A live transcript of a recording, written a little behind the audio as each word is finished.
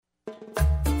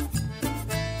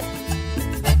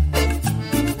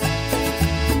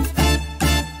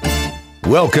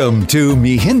Welcome to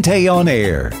Mi Gente on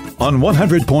Air on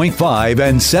 100.5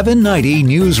 and 790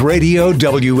 News Radio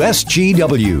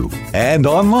WSGW and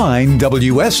online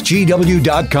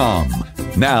WSGW.com.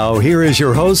 Now, here is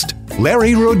your host,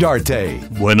 Larry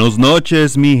Rodarte. Buenos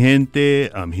noches, mi gente.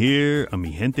 I'm here on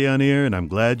Mi Gente on Air, and I'm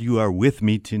glad you are with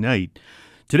me tonight.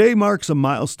 Today marks a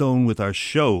milestone with our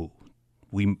show.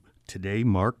 Today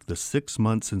marked the 6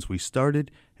 months since we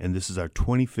started, and this is our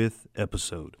 25th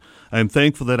episode. I am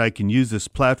thankful that I can use this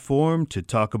platform to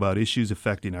talk about issues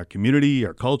affecting our community,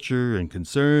 our culture, and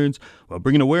concerns, while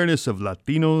bringing awareness of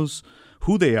Latinos,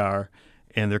 who they are,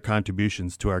 and their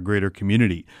contributions to our greater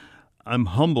community. I'm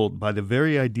humbled by the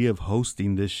very idea of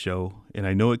hosting this show, and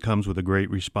I know it comes with a great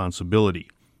responsibility.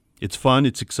 It's fun,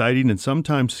 it's exciting, and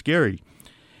sometimes scary.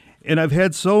 And I've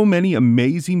had so many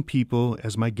amazing people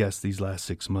as my guests these last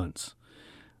 6 months.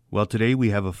 Well, today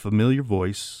we have a familiar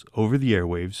voice over the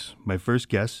airwaves. My first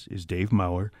guest is Dave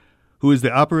Maurer, who is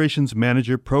the Operations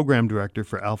Manager Program Director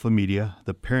for Alpha Media,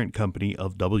 the parent company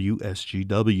of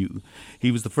WSGW. He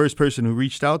was the first person who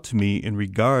reached out to me in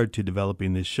regard to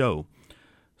developing this show.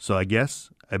 So I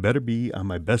guess I better be on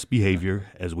my best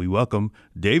behavior as we welcome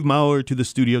Dave Maurer to the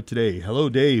studio today. Hello,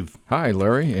 Dave. Hi,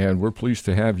 Larry, and we're pleased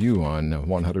to have you on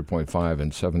 100.5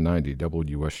 and 790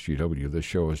 WSGW. This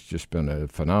show has just been a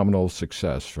phenomenal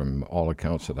success from all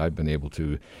accounts that I've been able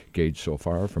to gauge so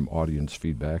far from audience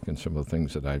feedback and some of the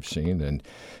things that I've seen, and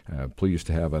pleased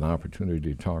to have an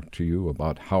opportunity to talk to you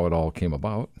about how it all came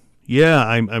about. Yeah,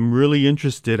 I'm really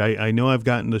interested. I know I've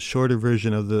gotten the shorter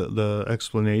version of the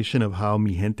explanation of how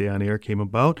Mi Gente on Air came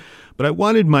about, but I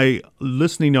wanted my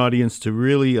listening audience to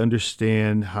really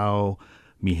understand how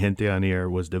Mi Gente on Air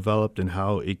was developed and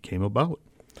how it came about.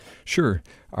 Sure.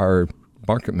 Our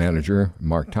market manager,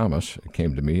 Mark Thomas,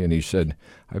 came to me and he said,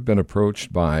 I've been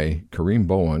approached by Kareem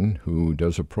Bowen, who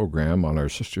does a program on our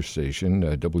sister station,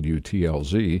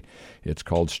 WTLZ. It's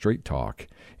called Straight Talk.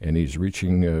 And he's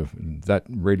reaching, that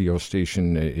radio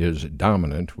station is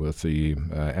dominant with the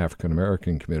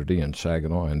African-American community in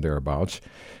Saginaw and thereabouts.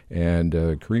 And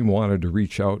Kareem wanted to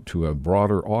reach out to a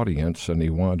broader audience, and he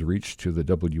wanted to reach to the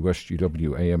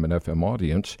WSGW AM and FM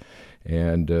audience.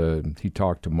 And he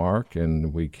talked to Mark,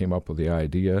 and we came up with the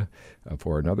idea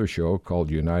for another show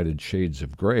called United Shades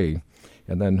of Gray.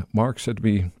 And then Mark said to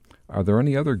me, are there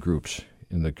any other groups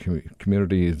in the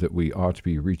community that we ought to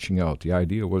be reaching out? The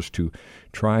idea was to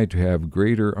try to have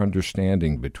greater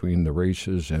understanding between the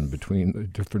races and between the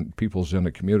different peoples in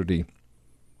a community,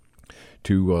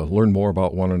 to learn more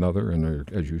about one another and, their,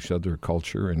 as you said, their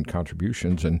culture and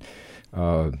contributions. And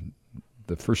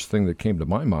the first thing that came to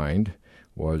my mind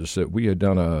was that we had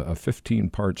done a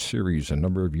 15-part series a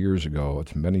number of years ago.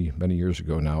 It's many, many years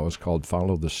ago now. It's called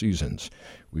Follow the Seasons.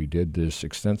 We did this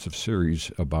extensive series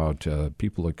about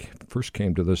people that first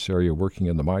came to this area working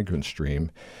in the migrant stream,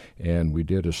 and we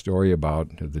did a story about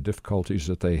the difficulties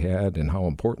that they had and how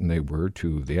important they were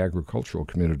to the agricultural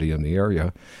community in the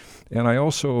area. And I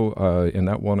also, in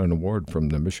that, won an award from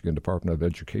the Michigan Department of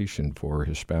Education for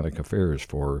Hispanic Affairs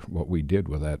for what we did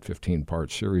with that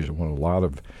 15-part series. I won a lot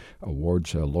of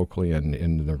awards locally and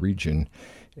in the region.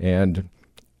 And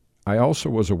I also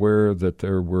was aware that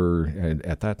there were,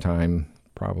 at that time,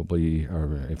 probably,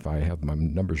 if I have my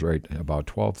numbers right, about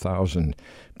 12,000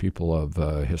 people of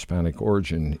Hispanic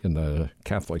origin in the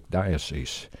Catholic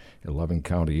Diocese, 11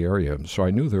 county area. So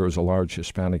I knew there was a large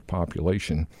Hispanic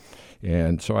population.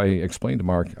 And so I explained to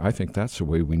Mark, I think that's the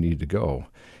way we need to go.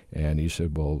 And he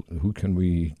said, well, who can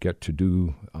we get to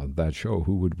do that show?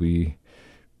 Who would we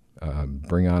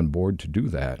bring on board to do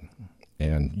that?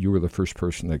 And you were the first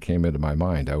person that came into my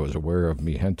mind. I was aware of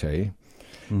Mi Gente,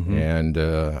 and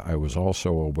I was also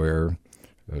aware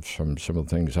of some of the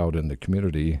things out in the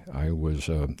community. I was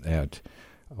at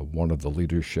one of the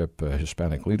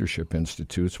Hispanic Leadership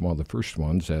Institutes, one of the first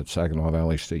ones at Saginaw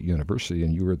Valley State University,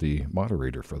 and you were the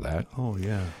moderator for that. Oh,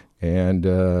 yeah. And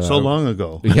so long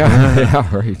ago.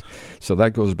 Yeah, right. So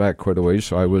that goes back quite a ways.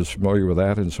 So I was familiar with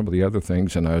that and some of the other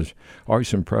things, and I was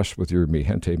always impressed with your Mi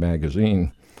Gente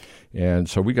magazine. And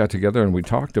so we got together and we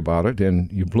talked about it,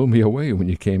 and you blew me away when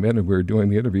you came in and we were doing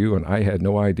the interview, and I had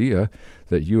no idea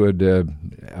that you had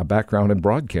a background in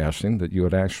broadcasting, that you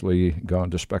had actually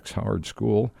gone to Specs Howard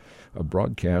School of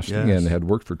Broadcasting and had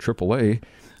worked for AAA.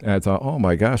 And I thought, oh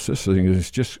my gosh, this thing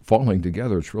is just falling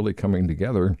together. It's really coming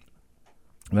together.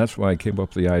 And that's why I came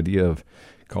up with the idea of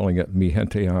calling it Mi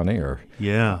Gente on Air.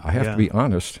 Yeah. I have to be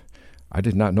honest. I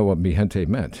did not know what mi gente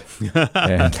meant.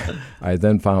 And I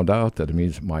then found out that it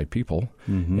means my people.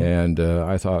 Mm-hmm. And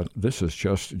I thought, this is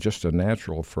just a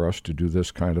natural for us to do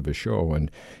this kind of a show. And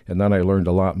then I learned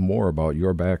a lot more about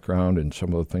your background and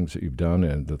some of the things that you've done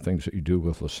and the things that you do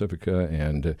with La Civica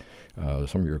and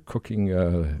some of your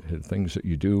cooking things that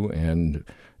you do.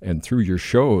 And through your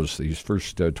shows, these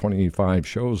first 25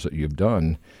 shows that you've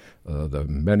done, the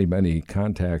many, many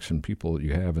contacts and people that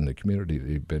you have in the community that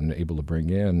you've been able to bring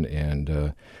in,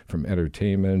 and from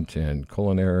entertainment and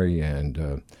culinary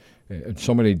and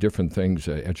so many different things,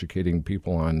 educating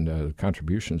people on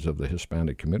contributions of the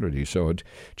Hispanic community. So it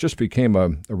just became a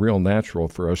real natural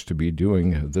for us to be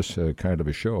doing this kind of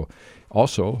a show.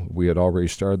 Also, we had already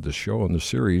started the show and the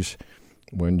series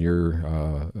when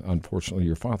unfortunately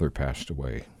your father passed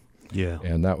away. Yeah.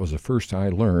 And that was the first I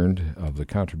learned of the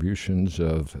contributions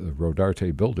of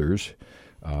Rodarte Builders,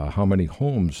 how many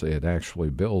homes they had actually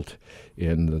built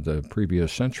in the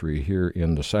previous century here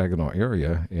in the Saginaw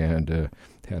area, and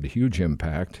had a huge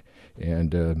impact.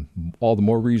 And all the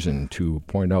more reason to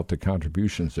point out the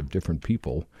contributions of different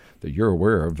people that you're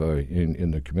aware of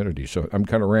in the community. So I'm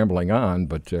kind of rambling on,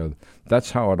 but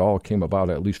that's how it all came about,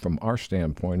 at least from our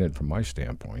standpoint and from my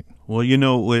standpoint. Well,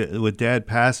 with Dad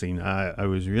passing, I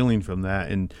was reeling from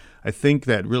that, and I think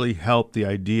that really helped the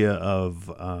idea of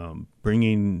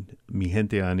bringing Mi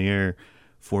Gente on air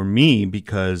for me,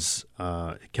 because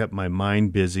it kept my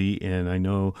mind busy. And I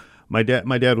know my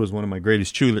dad was one of my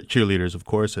greatest cheerleaders, of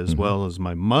course, as well as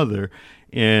my mother.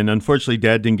 And unfortunately,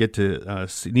 Dad didn't get to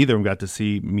neither of them got to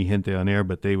see Mi Gente on air,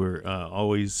 but they were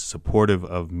always supportive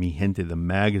of Mi Gente, the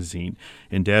magazine.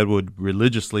 And Dad would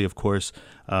religiously, of course,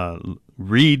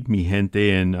 read Mi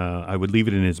Gente, and I would leave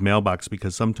it in his mailbox,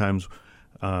 because sometimes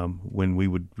when we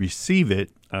would receive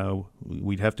it,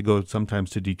 we'd have to go sometimes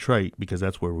to Detroit, because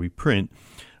that's where we print.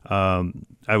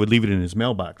 I would leave it in his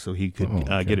mailbox so he could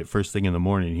get it first thing in the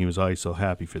morning. He was always so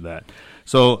happy for that.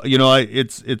 So,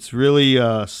 it's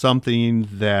really something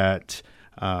that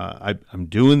I'm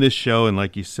doing this show. And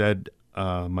like you said,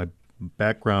 my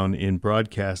background in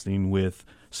broadcasting with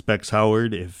Specs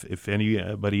Howard, if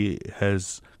anybody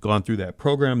has gone through that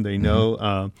program, they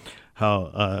know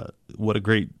what a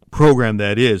great program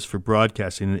that is for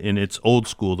broadcasting, and it's old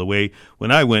school. The way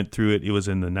when I went through it, it was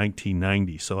in the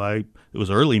 1990s, so it was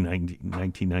early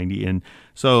 1990, and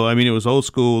so it was old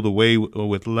school, the way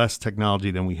with less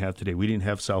technology than we have today. We didn't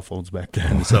have cell phones back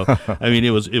then, so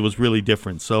it was really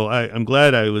different. So I'm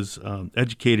glad I was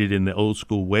educated in the old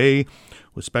school way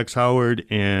with Specs Howard,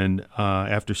 and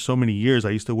after so many years,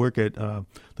 I used to work at the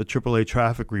AAA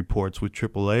traffic reports with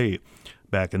AAA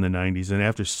back in the 90s, and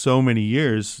after so many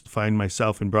years, find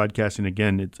myself in broadcasting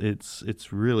again.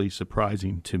 It's really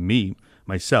surprising to me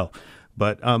myself.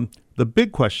 But the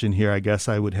big question here, I guess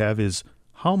I would have, is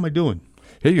how am I doing?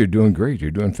 Hey, you're doing great. You're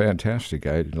doing fantastic.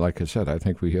 Like I said, I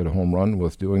think we hit a home run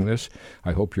with doing this.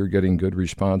 I hope you're getting good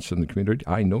response in the community.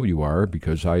 I know you are,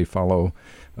 because I follow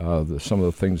some of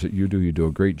the things that you do. You do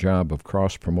a great job of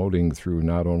cross-promoting through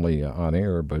not only on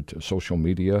air, but social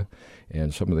media,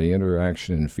 and some of the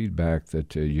interaction and feedback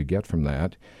that you get from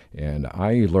that. And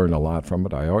I learn a lot from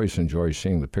it. I always enjoy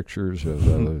seeing the pictures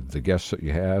of the guests that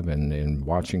you have, and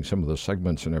watching some of the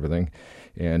segments and everything.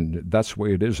 And that's the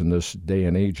way it is in this day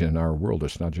and age in our world.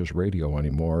 It's not just radio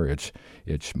anymore. It's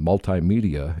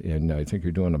multimedia, and I think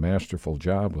you're doing a masterful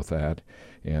job with that.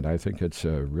 And I think it's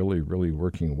really, really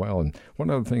working well. And one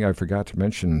other thing I forgot to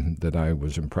mention that I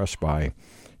was impressed by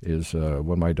is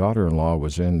when my daughter-in-law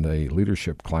was in the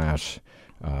leadership class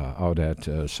out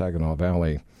at Saginaw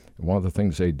Valley, one of the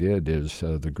things they did is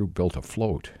the group built a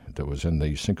float that was in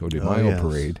the Cinco de Mayo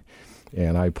parade.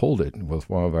 And I pulled it with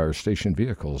one of our station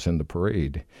vehicles in the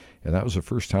parade. And that was the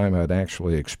first time I'd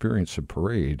actually experienced a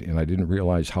parade, and I didn't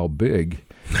realize how big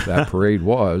that parade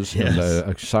was and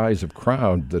the size of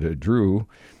crowd that it drew.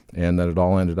 And then it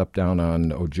all ended up down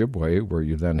on Ojibwe, where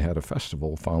you then had a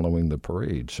festival following the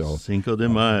parade. So Cinco de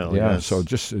Mayo. Yes. So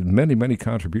just many, many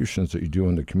contributions that you do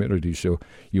in the community. So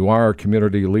you are a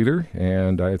community leader,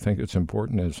 and I think it's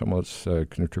important, as someone that's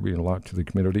contributing a lot to the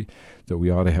community, that we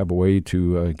ought to have a way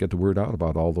to get the word out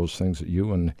about all those things that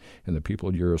you and the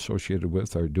people you're associated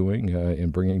with are doing in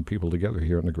bringing people together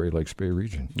here in the Great Lakes Bay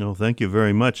region. No, thank you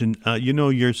very much. And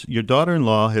your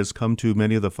daughter-in-law has come to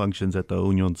many of the functions at the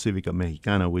Unión Cívica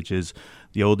Mexicana, which is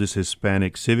the oldest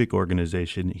Hispanic civic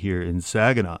organization here in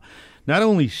Saginaw. Not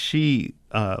only she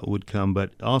would come,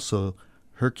 but also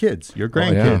her kids, your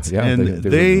grandkids. And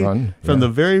they from the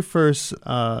very first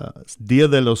Dia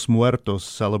de los Muertos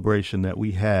celebration that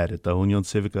we had at the Unión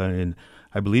Cívica, and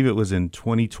I believe it was in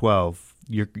 2012,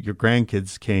 your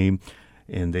grandkids came,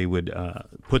 and they would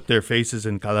put their faces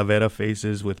in calavera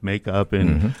faces with makeup.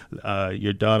 And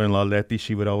your daughter-in-law, Letty,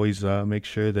 she would always make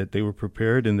sure that they were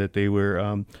prepared and that they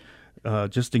were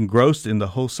just engrossed in the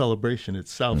whole celebration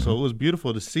itself. So it was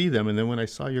beautiful to see them. And then when I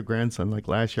saw your grandson, like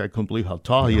last year, I couldn't believe how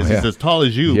tall he is. He's as tall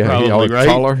as you, probably, right?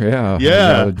 Taller, yeah.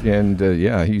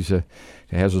 Yeah. He's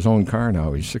he has his own car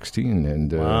now. He's 16,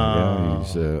 and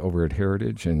he's over at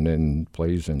Heritage, and then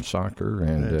plays in soccer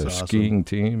and skiing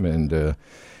team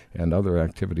and other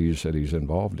activities that he's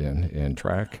involved in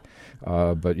track.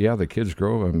 But yeah, the kids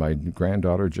grow, and my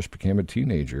granddaughter just became a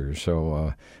teenager.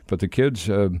 So, but the kids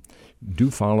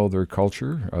do follow their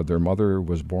culture. Their mother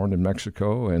was born in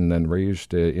Mexico and then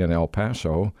raised in El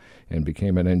Paso, and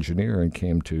became an engineer and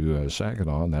came to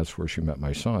Saginaw, and that's where she met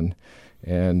my son.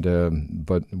 And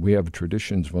but we have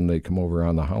traditions when they come over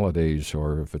on the holidays,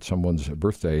 or if it's someone's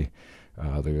birthday.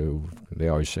 They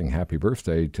always sing happy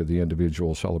birthday to the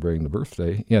individual celebrating the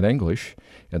birthday in English,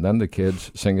 and then the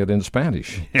kids sing it in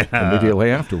Spanish immediately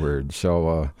afterwards.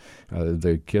 So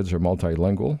the kids are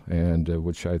multilingual, and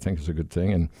which I think is a good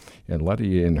thing. And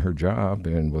Letty, in her job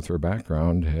and with her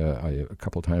background, a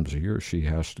couple times a year she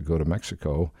has to go to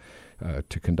Mexico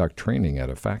to conduct training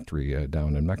at a factory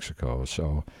down in Mexico.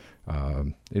 So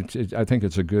I think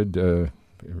it's a good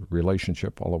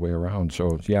relationship all the way around.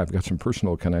 So yeah, I've got some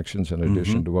personal connections in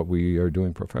addition to what we are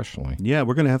doing professionally. Yeah,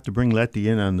 we're going to have to bring Letty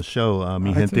in on the show,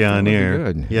 Mi Gente on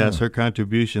Air. Good. Yes, her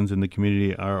contributions in the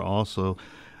community are also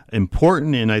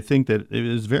important, and I think that it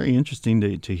is very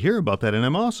interesting to hear about that. And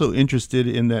I'm also interested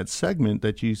in that segment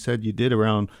that you said you did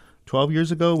around 12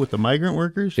 years ago with the migrant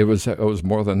workers? It was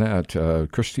more than that.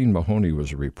 Christine Mahoney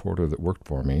was a reporter that worked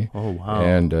for me. Oh, wow.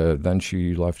 And then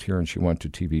she left here and she went to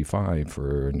TV5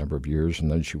 for a number of years,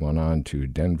 and then she went on to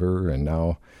Denver, and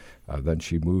now then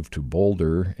she moved to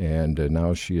Boulder, and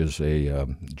now she is a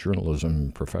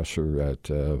journalism professor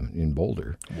in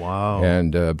Boulder. Wow.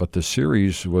 And but the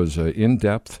series was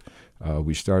in-depth.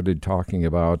 We started talking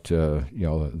about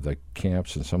the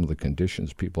camps and some of the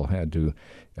conditions people had to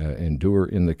endure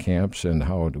in the camps, and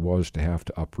how it was to have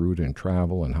to uproot and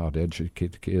travel, and how to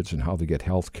educate the kids, and how to get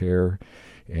health care.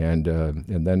 And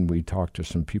then we talked to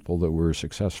some people that were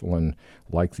successful and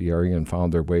liked the area and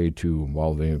found their way to,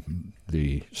 while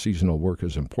the seasonal work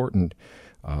is important,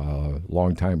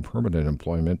 long-time permanent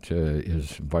employment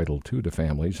is vital too to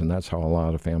families, and that's how a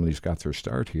lot of families got their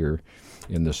start here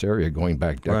in this area, going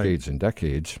back decades and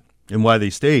decades. And why they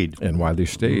stayed.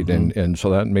 And so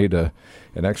that made an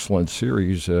excellent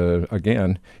series,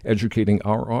 again, educating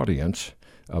our audience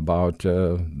about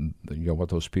what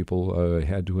those people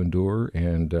had to endure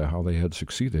and how they had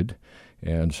succeeded.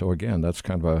 And so, again, that's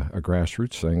kind of a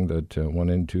grassroots thing that went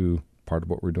into part of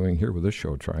what we're doing here with this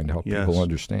show, trying to help people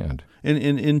understand. And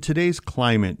in today's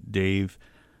climate, Dave,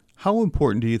 how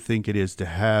important do you think it is to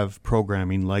have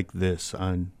programming like this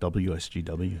on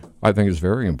WSGW? I think it's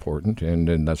very important,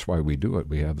 and that's why we do it.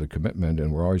 We have the commitment,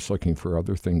 and we're always looking for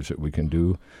other things that we can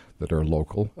do that are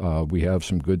local. We have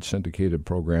some good syndicated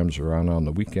programs around on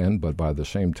the weekend, but by the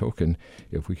same token,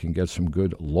 if we can get some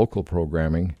good local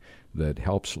programming that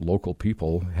helps local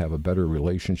people have a better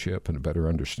relationship and a better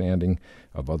understanding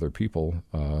of other people,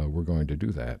 we're going to do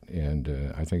that.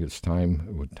 And I think it's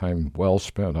time well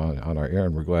spent on our air,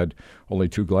 and we're only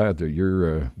too glad that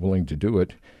you're willing to do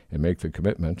it and make the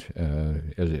commitment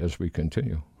as we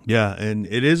continue. Yeah, and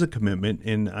it is a commitment,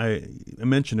 and I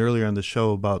mentioned earlier on the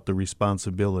show about the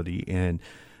responsibility, and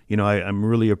I'm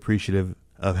really appreciative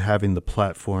of having the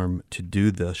platform to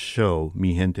do the show,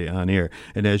 Mi Gente on Air.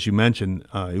 And as you mentioned,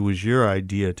 it was your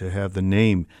idea to have the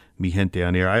name Mi Gente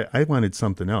on Air. I wanted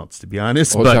something else, to be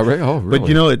honest. Oh, is that right? Oh,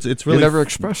 really? But it's really... You never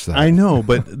expressed that. I know,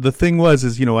 but the thing was,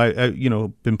 I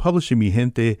been publishing Mi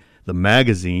Gente, the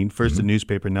magazine, first a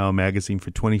newspaper, now a magazine, for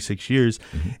 26 years.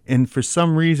 And for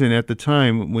some reason at the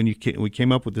time when we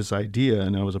came up with this idea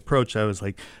and I was approached, I was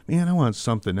like, man, I want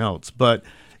something else. But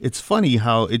it's funny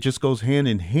how it just goes hand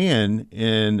in hand,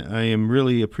 and I am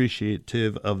really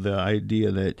appreciative of the idea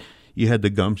that you had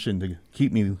the gumption to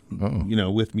keep me,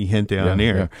 with Mi Gente on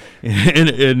air. Yeah.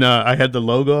 And I had the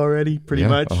logo already, pretty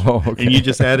much. Oh, okay. And you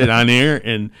just had it on air,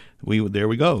 and there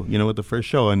we go, with the first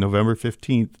show on November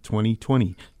 15th,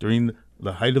 2020, during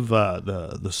the height of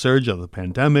the surge of the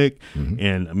pandemic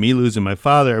and me losing my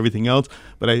father, everything else.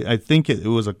 But I think it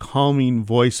was a calming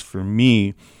voice for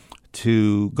me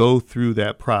to go through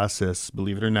that process,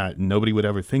 believe it or not. Nobody would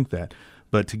ever think that.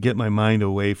 but to get my mind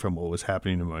away from what was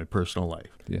happening in my personal life.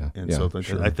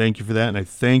 Sure. I thank you for that, and I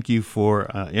thank you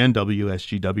for and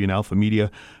WSGW and Alpha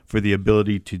Media for the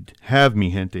ability to have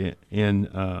Mi Gente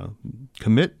and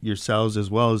commit yourselves, as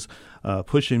well as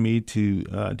pushing me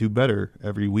to do better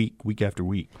every week after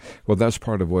week. Well, that's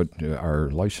part of what our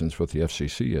license with the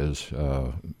FCC is.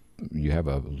 You have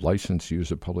a license to use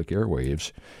the public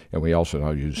airwaves, and we also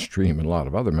now use Stream and a lot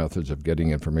of other methods of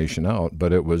getting information out.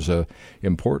 But it was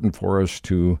important for us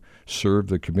to serve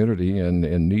the community and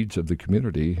needs of the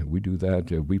community. We do that.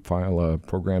 We file a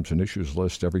programs and issues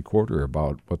list every quarter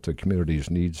about what the community's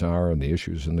needs are and the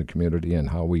issues in the community and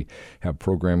how we have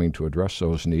programming to address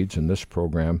those needs. And this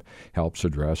program helps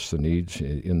address the needs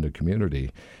in the community.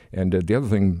 And the other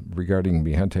thing regarding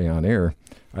Mi Gente on Air,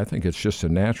 I think it's just a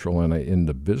natural, and in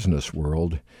the business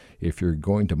world, if you're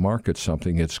going to market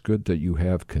something, it's good that you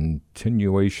have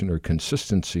continuation or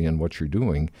consistency in what you're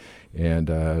doing.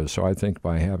 And so I think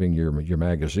by having your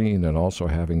magazine and also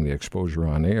having the exposure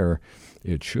on air,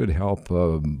 it should help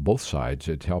both sides.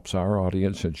 It helps our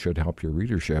audience. It should help your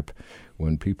readership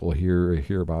when people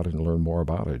hear about it and learn more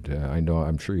about it.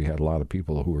 I'm sure you had a lot of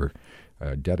people who were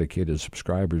dedicated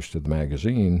subscribers to the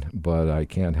magazine, but I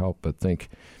can't help but think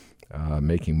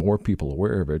making more people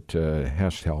aware of it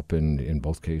has to help in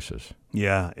both cases.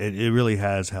 Yeah, it really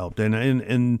has helped.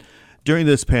 And during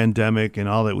this pandemic and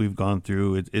all that we've gone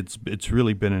through, it's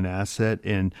really been an asset.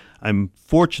 And I'm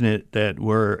fortunate that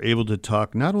we're able to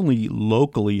talk not only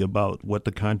locally about what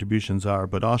the contributions are,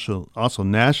 but also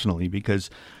nationally, because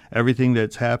everything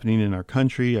that's happening in our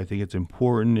country, I think it's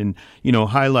important. And,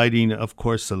 highlighting, of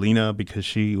course, Selena, because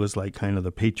she was like kind of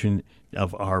the patron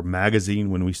of our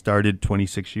magazine when we started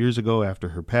 26 years ago after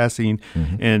her passing,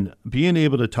 and being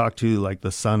able to talk to like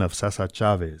the son of Cesar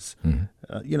Chavez,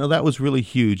 that was really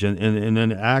huge. And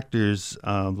then actors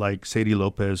like Sadie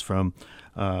Lopez from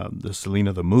the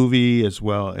Selena the movie, as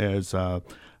well as Tejano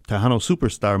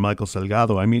superstar Michael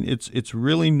Salgado. I mean, it's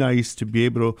really nice to be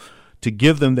able to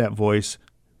give them that voice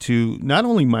to not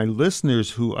only my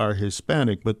listeners who are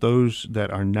Hispanic, but those that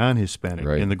are non-Hispanic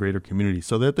in the greater community,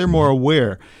 so that they're more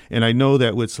aware. And I know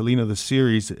that with Selena the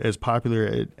series, as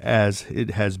popular as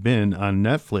it has been on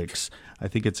Netflix, I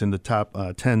think it's in the top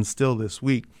 10 still this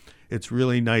week. It's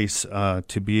really nice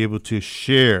to be able to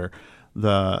share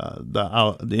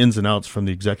the ins and outs from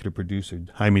the executive producer,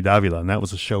 Jaime Davila, and that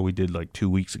was a show we did like 2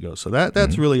 weeks ago. So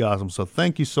that's really awesome. So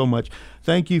thank you so much.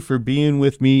 Thank you for being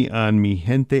with me on Mi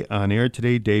Gente on Air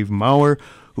today, Dave Maurer,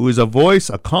 who is a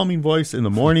calming voice in the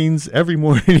mornings, every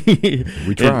morning.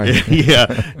 We try.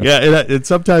 And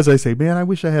sometimes I say, man, I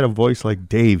wish I had a voice like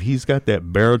Dave. He's got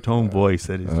that baritone voice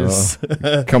that is just...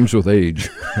 comes with age.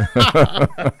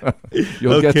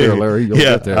 You'll get there, Larry. You'll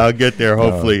get there. I'll get there,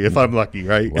 hopefully, if I'm lucky,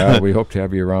 right? Well, we hope to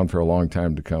have you around for a long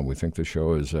time to come. We think the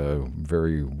show is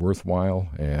very worthwhile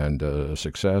and a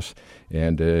success,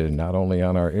 and not only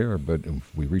on our air, but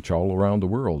we reach all around the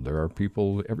world. There are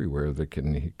people everywhere that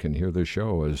can hear this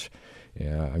show.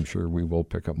 I'm sure we will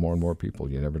pick up more and more people.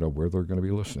 You never know where they're going to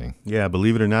be listening. Yeah,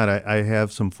 believe it or not, I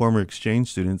have some former exchange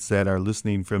students that are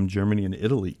listening from Germany and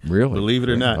Italy. Really? Believe it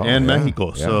or not, and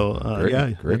Mexico. Yeah.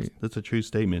 So, great. That's a true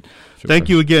statement. Super. Thank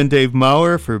you again, Dave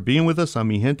Maurer, for being with us on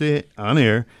Mi Gente on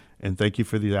Air, and thank you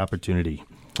for the opportunity.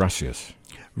 Gracias.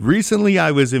 Recently,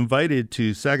 I was invited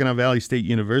to Saginaw Valley State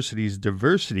University's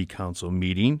Diversity Council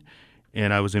meeting,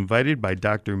 and I was invited by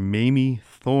Dr. Mamie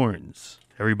Thorns.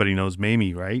 Everybody knows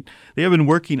Mamie, right? They have been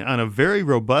working on a very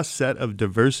robust set of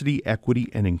diversity, equity,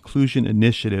 and inclusion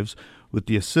initiatives with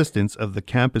the assistance of the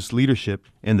campus leadership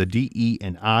and the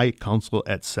DE&I Council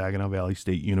at Saginaw Valley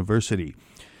State University.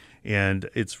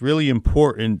 And it's really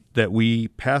important that we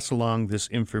pass along this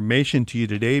information to you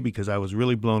today, because I was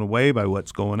really blown away by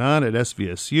what's going on at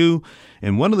SVSU.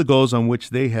 And one of the goals on which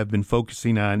they have been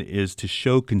focusing on is to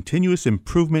show continuous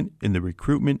improvement in the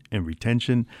recruitment and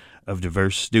retention of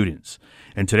diverse students.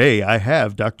 And today I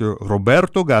have Dr.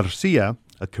 Roberto Garcia,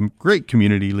 a great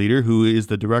community leader who is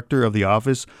the director of the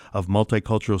Office of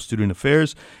Multicultural Student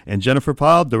Affairs, and Jennifer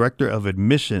Powell, director of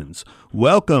admissions.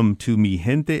 Welcome to Mi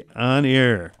Gente on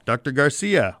Air. Dr.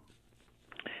 Garcia.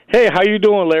 Hey, how you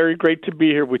doing, Larry? Great to be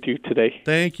here with you today.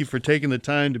 Thank you for taking the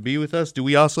time to be with us. Do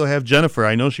we also have Jennifer?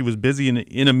 I know she was busy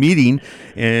in a meeting,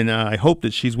 and I hope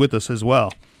that she's with us as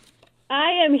well.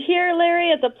 I am here, Larry.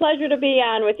 It's a pleasure to be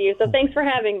on with you, so thanks for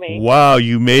having me. Wow,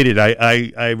 you made it.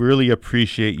 I really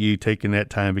appreciate you taking that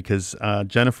time, because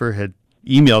Jennifer had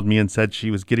emailed me and said she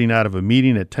was getting out of a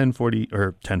meeting at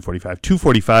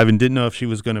 2:45, and didn't know if she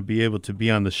was going to be able to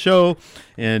be on the show.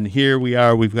 And here we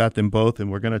are. We've got them both, and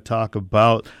we're going to talk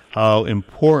about how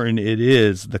important it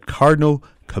is, the Cardinal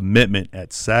Commitment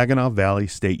at Saginaw Valley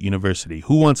State University.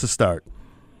 Who wants to start?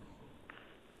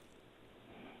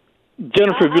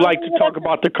 Jennifer, if you'd like to talk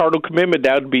about the cardinal commitment,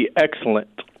 that would be excellent.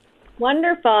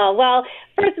 Wonderful. Well,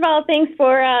 first of all, thanks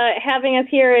for having us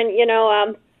here, and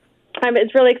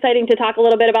it's really exciting to talk a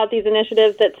little bit about these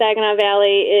initiatives that Saginaw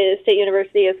Valley State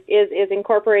University is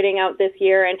incorporating out this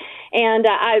year. And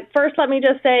first, let me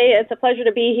just say it's a pleasure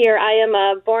to be here. I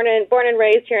am born and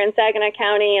raised here in Saginaw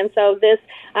County, and so this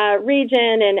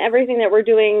region and everything that we're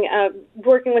doing,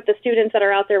 working with the students that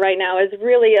are out there right now, is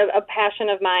really a passion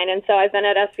of mine. And so I've been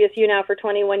at SVSU now for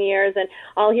 21 years, and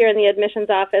all here in the admissions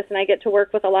office, and I get to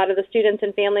work with a lot of the students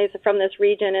and families from this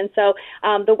region. And so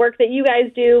the work that you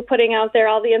guys do, putting out there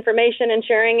all the information and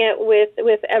sharing it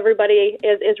with everybody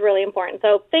is really important.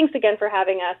 So thanks again for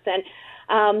having us.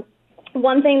 And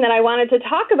one thing that I wanted to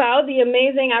talk about, the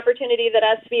amazing opportunity that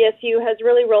SVSU has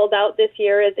really rolled out this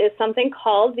year is something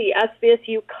called the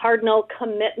SVSU Cardinal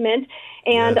Commitment.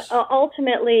 And yes.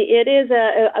 Ultimately, it is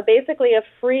basically a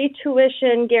free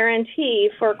tuition guarantee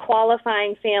for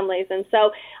qualifying families. And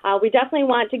so we definitely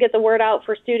want to get the word out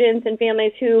for students and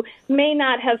families who may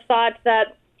not have thought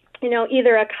that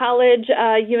either a college,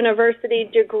 university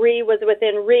degree was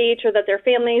within reach, or that their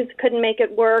families couldn't make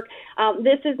it work.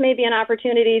 This is maybe an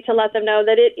opportunity to let them know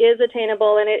that it is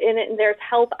attainable, and there's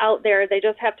help out there. They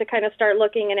just have to kind of start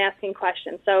looking and asking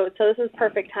questions. So this is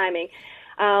perfect timing.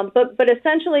 But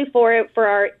essentially for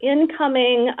our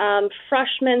incoming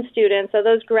freshman students, so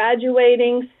those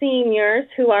graduating seniors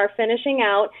who are finishing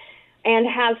out, and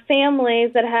have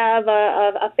families that have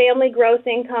a family gross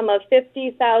income of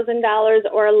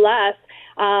 $50,000 or less,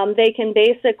 they can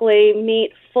basically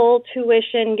meet full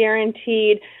tuition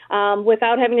guaranteed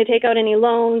without having to take out any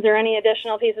loans or any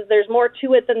additional pieces. There's more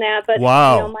to it than that, but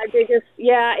wow.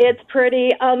 It's pretty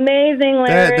amazing,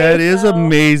 Larry. That is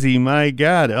amazing, my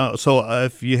God. So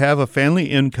if you have a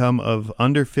family income of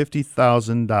under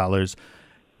 $50,000,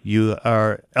 you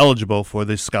are eligible for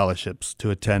the scholarships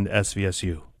to attend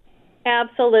SVSU.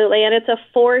 Absolutely, and it's a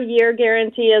 4-year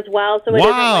guarantee as well, so it isn't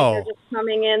like they're just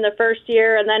coming in the first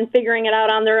year and then figuring it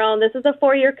out on their own. This is a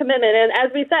 4-year commitment, and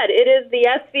as we said, it is the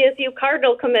SVSU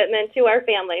Cardinal commitment to our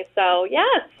families, so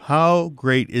yes. How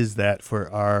great is that for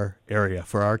our area,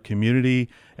 for our community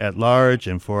at large,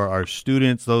 and for our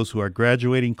students, those who are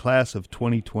graduating class of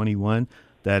 2021?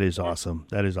 That is awesome.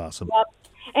 That is awesome. Yep.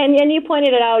 And you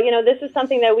pointed it out, this is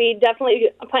something that we definitely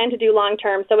plan to do long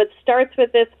term. So it starts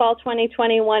with this fall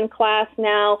 2021 class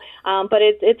now, but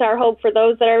it's our hope for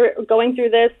those that are going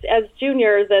through this as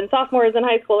juniors and sophomores in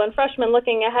high school and freshmen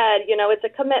looking ahead. It's a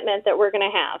commitment that we're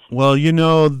going to have.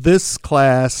 Well, this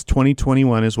class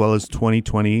 2021 as well as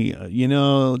 2020,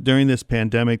 during this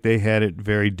pandemic, they had it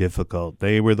very difficult.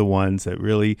 They were the ones that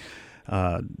really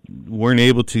weren't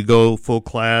able to go full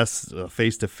class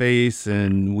face-to-face,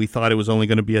 and we thought it was only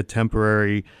going to be a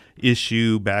temporary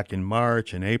issue back in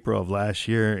March and April of last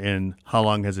year. And how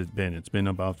long has it been? It's been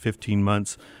about 15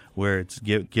 months where it's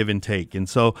give and take. And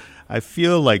so I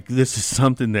feel like this is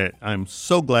something that I'm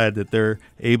so glad that they're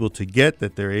able to get,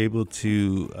 that they're able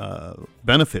to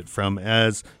benefit from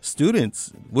as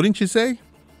students. Wouldn't you say?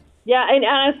 Yeah, and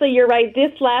honestly, you're right.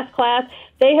 This last class,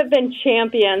 they have been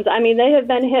champions. I mean, they have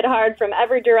been hit hard from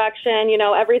every direction.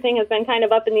 Everything has been kind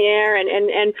of up in the air,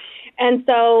 and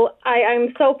so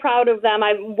I'm so proud of them.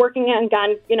 I'm working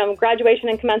on graduation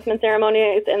and commencement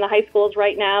ceremonies in the high schools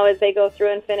right now as they go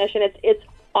through and finish, and it's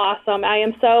awesome. I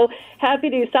am so happy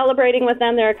to be celebrating with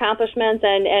them their accomplishments,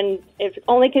 and it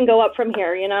only can go up from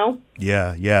here,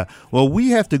 Yeah. Well,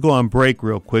 we have to go on break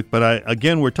real quick, but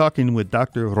we're talking with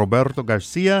Dr. Roberto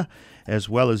Garcia as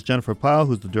well as Jennifer Powell,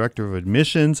 who's the Director of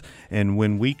Admissions. And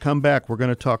when we come back, we're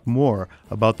going to talk more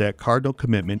about that Cardinal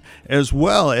Commitment, as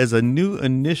well as a new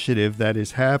initiative that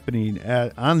is happening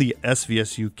on the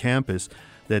SVSU campus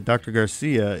that Dr.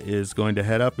 Garcia is going to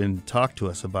head up and talk to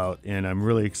us about, and I'm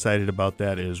really excited about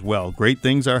that as well. Great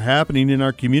things are happening in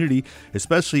our community,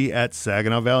 especially at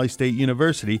Saginaw Valley State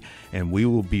University, and we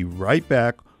will be right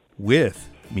back with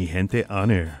Mi Gente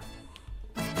on Air.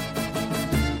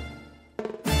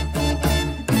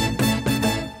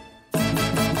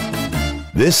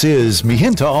 This is Mi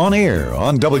Gente on Air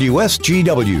on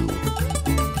WSGW.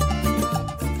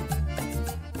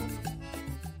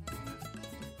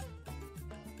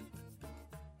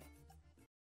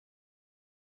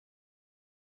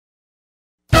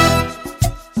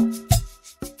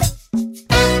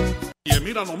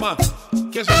 Mira nomás,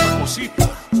 ¿qué es esa cosita?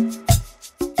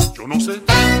 Yo no sé.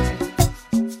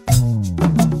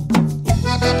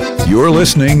 You're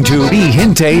listening to Mi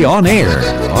Gente on Air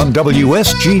on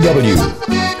WSGW.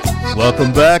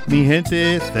 Welcome back, Mi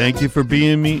Gente. Thank you for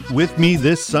being with me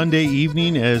this Sunday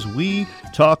evening as we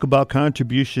talk about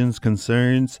contributions,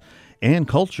 concerns, and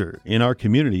culture in our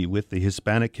community with the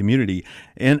Hispanic community.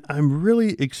 And I'm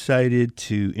really excited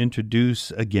to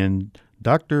introduce again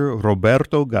Dr.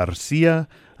 Roberto Garcia.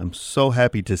 I'm so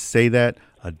happy to say that,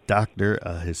 a doctor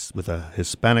with a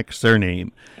Hispanic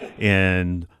surname.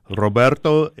 And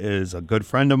Roberto is a good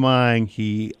friend of mine.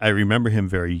 I remember him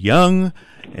very young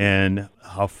and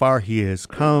how far he has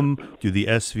come through the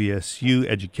SVSU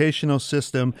educational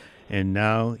system. And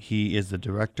now he is the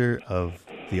director of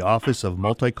the Office of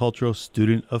Multicultural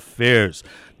Student Affairs.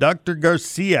 Dr.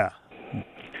 Garcia,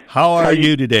 how are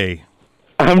you today?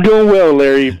 I'm doing well,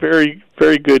 Larry. Very,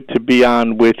 very good to be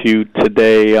on with you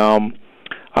today.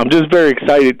 I'm just very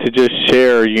excited to just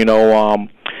share,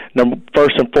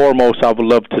 first and foremost, I would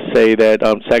love to say that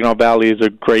Saginaw Valley is a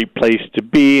great place to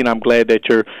be, and I'm glad that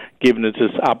you're giving us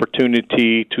this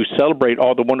opportunity to celebrate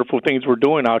all the wonderful things we're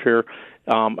doing out here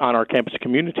on our campus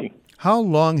community. How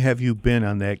long have you been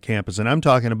on that campus? And I'm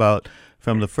talking about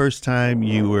from the first time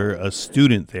you were a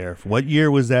student there. What year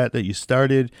was that you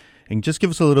started? And just give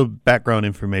us a little background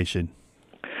information.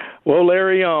 Well,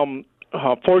 Larry,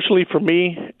 fortunately for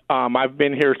me, I've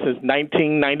been here since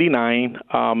 1999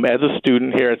 as a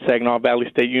student here at Saginaw Valley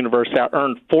State University. I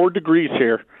earned 4 degrees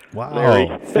here. Wow,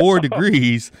 Larry. 4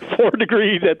 degrees. 4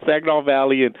 degrees at Saginaw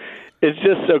Valley, and it's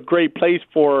just a great place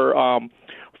for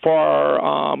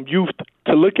our youth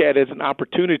to look at as an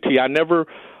opportunity. I never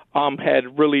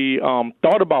had really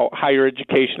thought about higher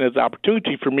education as an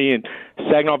opportunity for me, and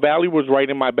Saginaw Valley was right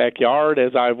in my backyard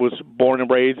as I was born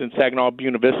and raised in Saginaw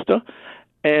Buena Vista.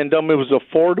 And it was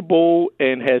affordable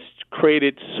and has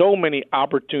created so many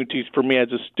opportunities for me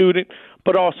as a student,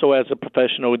 but also as a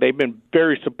professional. They've been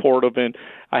very supportive, and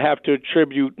I have to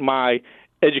attribute my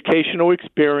educational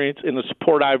experience and the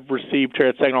support I've received here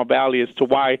at Saginaw Valley as to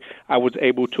why I was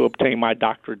able to obtain my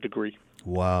doctorate degree.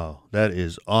 Wow, that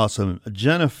is awesome.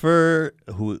 Jennifer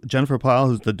Powell,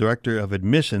 who's the director of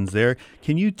admissions there,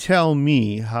 can you tell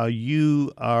me how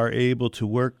you are able to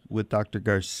work with Dr.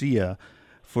 Garcia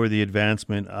for the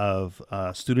advancement of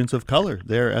students of color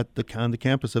there on the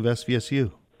campus of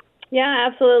SVSU? Yeah,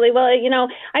 absolutely. Well,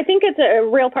 I think it's a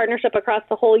real partnership across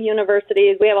the whole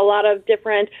university. We have a lot of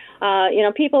different,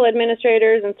 people,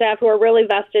 administrators, and staff who are really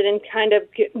vested in kind of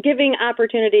giving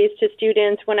opportunities to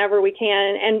students whenever we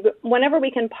can, and whenever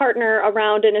we can partner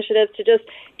around initiatives to just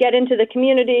get into the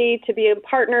community, to be a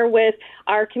partner with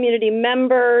our community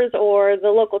members or the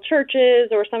local churches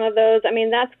or some of those. I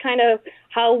mean, that's kind of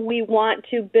how we want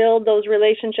to build those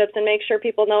relationships and make sure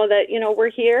people know that, we're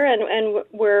here and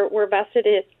we're vested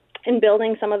in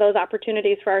building some of those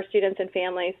opportunities for our students and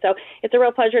families. So it's a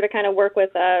real pleasure to kind of work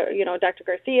with, Dr.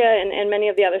 Garcia and many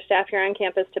of the other staff here on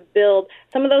campus to build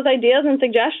some of those ideas and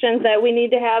suggestions that we need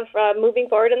to have moving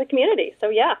forward in the community. So,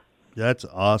 yeah. That's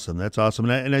awesome. That's awesome.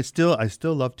 And I still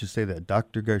love to say that,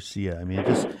 Dr. Garcia. I mean,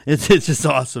 it's just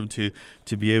awesome to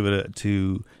be able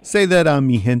to say that on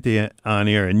Mi Gente on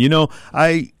air. And,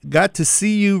 I got to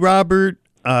see you, Roberto.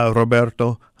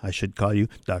 I should call you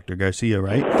Dr. Garcia,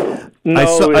 right? No,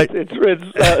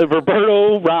 it's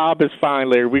Roberto. Rob is fine,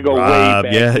 Larry. We go Rob,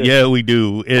 way back. Yeah, we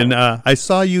do. And I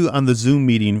saw you on the Zoom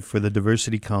meeting for the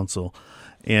Diversity Council,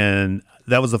 and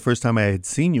that was the first time I had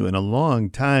seen you in a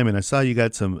long time. And I saw you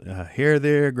got some hair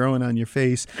there growing on your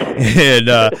face, and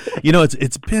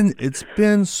it's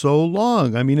been so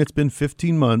long. I mean, it's been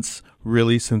 15 months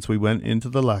really since we went into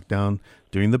the lockdown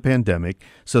during the pandemic.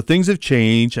 So things have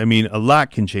changed. I mean, a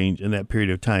lot can change in that period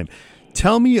of time.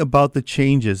 Tell me about the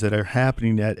changes that are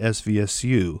happening at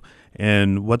SVSU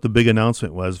and what the big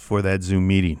announcement was for that Zoom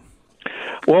meeting.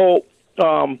 Well,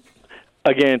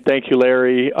 again, thank you,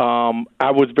 Larry.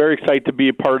 I was very excited to be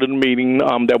a part of the meeting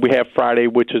that we have Friday,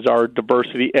 which is our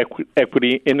diversity,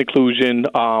 equity, and inclusion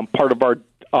part of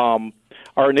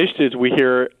our initiatives we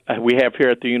have here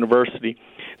at the university.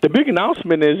 The big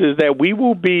announcement is that we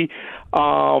will be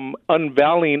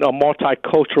unveiling a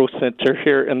multicultural center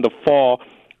here in the fall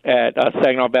at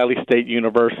Saginaw Valley State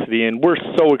University, and we're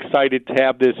so excited to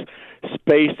have this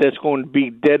space that's going to be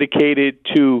dedicated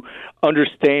to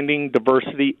understanding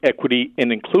diversity, equity,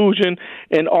 and inclusion,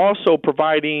 and also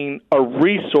providing a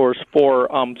resource for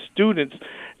students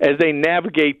as they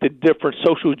navigate the different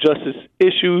social justice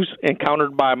issues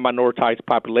encountered by minoritized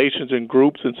populations and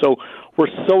groups. And so we're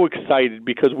so excited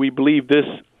because we believe this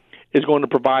is going to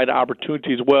provide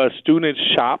opportunities where students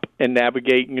shop and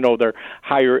navigate, their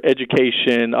higher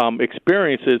education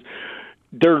experiences.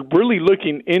 They're really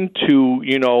looking into,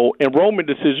 enrollment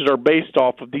decisions are based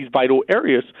off of these vital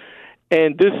areas.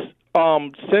 And this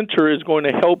center is going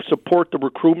to help support the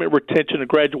recruitment, retention, and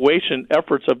graduation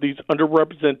efforts of these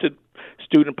underrepresented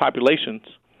student populations.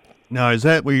 Now, is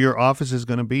that where your office is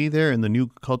going to be there in the new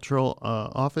cultural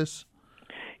office?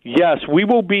 Yes, we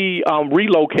will be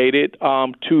relocated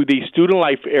to the Student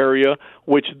Life area,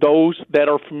 which those that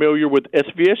are familiar with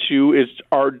SVSU is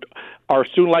our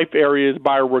Student Life area is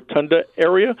by a rotunda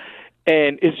area,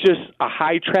 and it's just a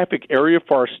high traffic area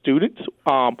for our students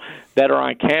that are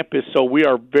on campus. So we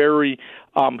are very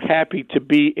happy to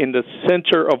be in the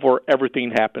center of where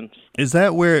everything happens. Is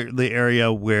that where the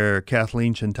area where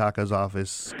Kathleen Shintaka's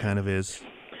office kind of is?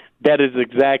 That is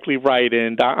exactly right,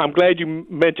 and I'm glad you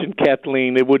mentioned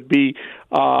Kathleen. It would be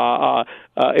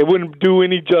it wouldn't do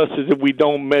any justice if we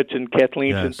don't mention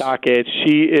Kathleen Shintaka.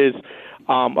 She is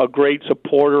a great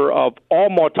supporter of all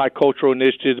multicultural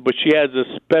initiatives, but she has a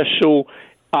special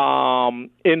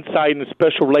insight and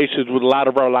special relations with a lot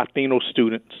of our Latino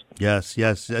students. Yes.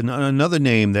 And another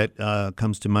name that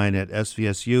comes to mind at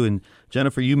SVSU, and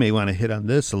Jennifer, you may want to hit on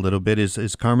this a little bit,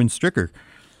 is Carmen Stricker.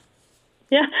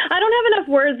 Yeah, I don't have enough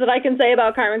words that I can say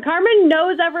about Carmen. Carmen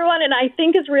knows everyone, and I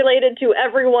think is related to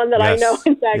everyone that I know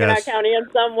in Saginaw County in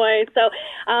some way. So,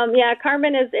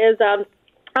 Carmen is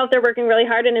out there working really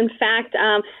hard, and in fact,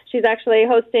 she's actually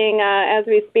hosting, as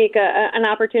we speak, an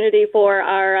opportunity for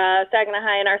our Saginaw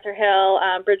High and Arthur Hill,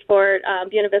 Bridgeport,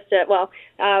 Buena Vista,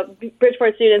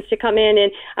 Bridgeport students to come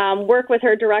in and work with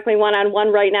her directly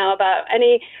one-on-one right now about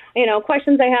any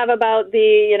questions they have about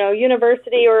the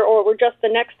university or just the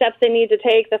next steps they need to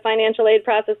take, the financial aid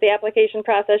process, the application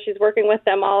process. She's working with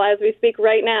them all as we speak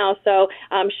right now. So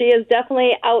she is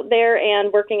definitely out there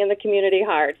and working in the community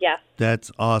hard. Yes.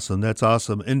 That's awesome.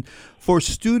 And for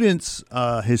students,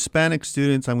 Hispanic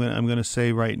students, I'm going to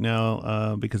say right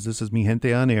now, because this is Mi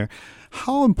Gente on Air,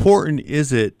 how important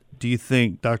is it, do you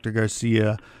think, Dr.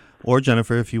 Garcia or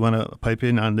Jennifer, if you want to pipe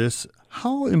in on this,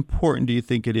 how important do you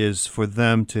think it is for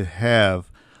them to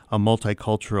have a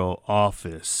multicultural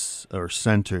office or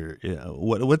center?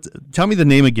 Tell me the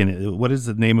name again. What is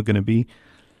the name going to be?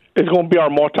 It's going to be our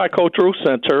multicultural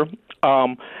center.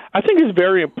 I think it's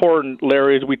very important,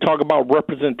 Larry, as we talk about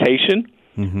representation,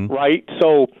 right?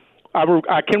 So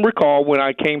I can recall when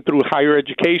I came through higher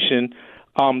education,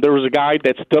 there was a guy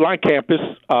that's still on campus,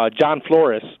 John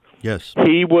Flores. Yes.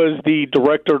 He was the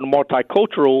director of the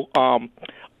multicultural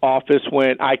office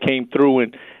when I came through,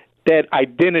 and that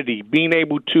identity, being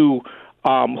able to,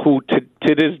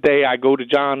 to this day I go to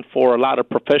John for a lot of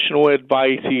professional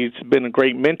advice. He's been a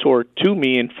great mentor to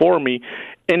me and for me.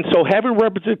 And so having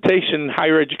representation in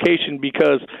higher education,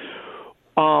 because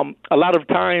a lot of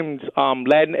times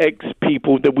Latinx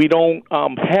people, that we don't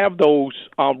have those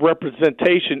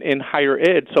representation in higher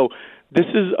ed. So this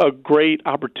is a great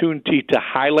opportunity to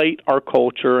highlight our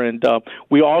culture, and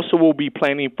we also will be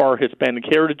planning for our Hispanic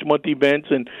Heritage Month events.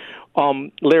 And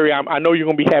Larry, I know you're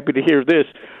going to be happy to hear this.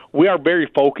 We are very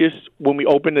focused when we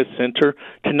open this center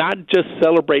to not just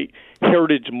celebrate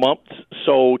Heritage Months.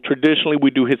 So traditionally we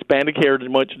do Hispanic Heritage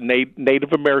Month,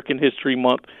 Native American History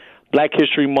Month, Black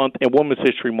History Month, and Women's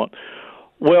History Month.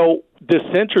 Well, the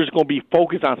center is going to be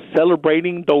focused on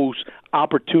celebrating those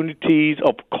opportunities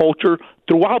of culture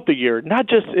throughout the year, not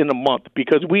just in a month,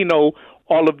 because we know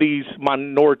all of these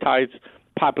minoritized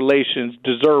populations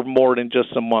deserve more than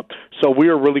just a month. So we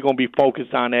are really going to be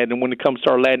focused on that. And when it comes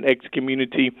to our Latinx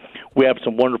community, we have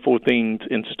some wonderful things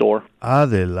in store.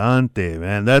 Adelante,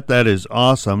 man. That is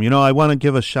awesome. I want to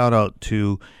give a shout out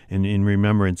to, in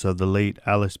remembrance of the late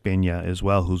Alice Peña as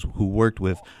well, who worked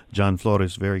with John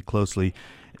Flores very closely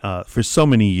for so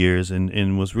many years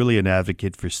and was really an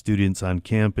advocate for students on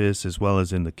campus as well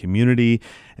as in the community.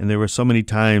 And there were so many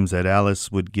times that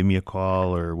Alice would give me a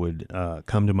call or would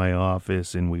come to my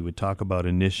office, and we would talk about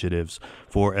initiatives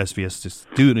for SVS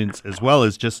students as well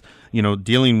as just,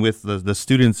 dealing with the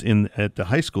students at the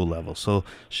high school level. So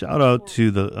shout out to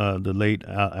the late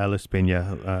Alice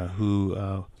Peña,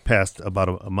 who passed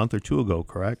about a month or two ago,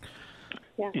 correct?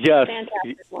 Yeah. Yes.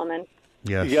 Fantastic woman.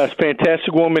 Yes,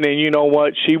 fantastic woman, and you know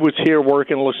what? She was here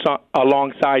working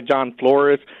alongside John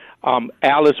Flores.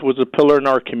 Alice was a pillar in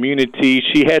our community.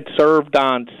 She had served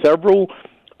on several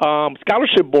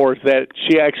scholarship boards that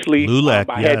she actually LULAC,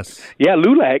 yes.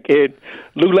 LULAC.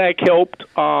 LULAC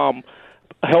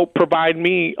helped provide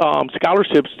me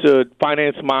scholarships to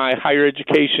finance my higher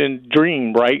education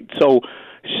dream. Right. So,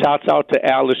 shouts out to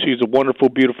Alice. She's a wonderful,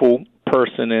 beautiful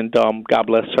person, and God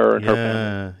bless her and her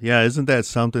family. Yeah, isn't that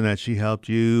something that she helped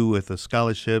you with the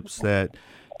scholarships to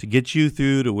get you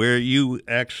through to where you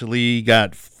actually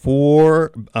got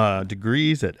 4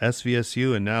 degrees at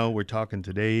SVSU, and now we're talking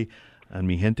today on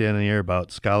Mi Gente on the Air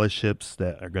about scholarships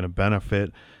that are going to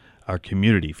benefit our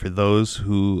community. For those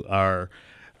who are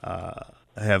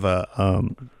have a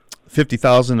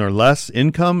 $50,000 or less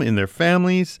income in their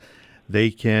families, they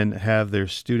can have their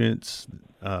students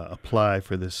apply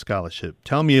for this scholarship.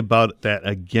 Tell me about that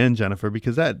again, Jennifer,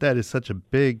 because that is such a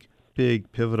big,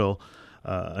 pivotal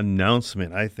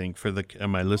announcement, I think, for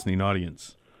my listening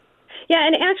audience. Yeah,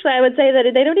 and actually I would say that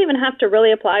they don't even have to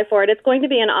really apply for it. It's going to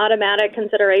be an automatic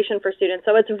consideration for students.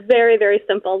 So it's very, very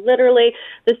simple. Literally,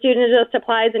 the student just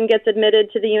applies and gets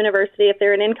admitted to the university. If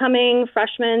they're an incoming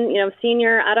freshman,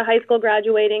 senior, out of high school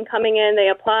graduating, coming in, they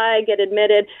apply, get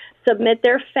admitted, submit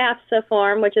their FAFSA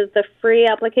form, which is the free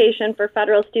application for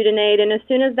federal student aid. And as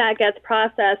soon as that gets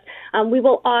processed, we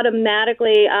will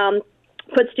automatically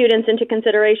put students into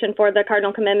consideration for the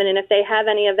Cardinal Commitment, and if they have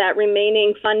any of that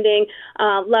remaining funding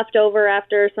left over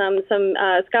after some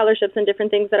scholarships and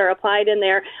different things that are applied in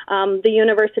there, the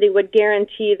university would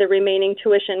guarantee the remaining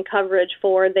tuition coverage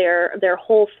for their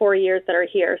whole 4 years that are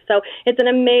here. So it's an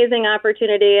amazing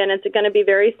opportunity, and it's going to be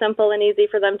very simple and easy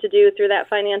for them to do through that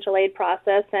financial aid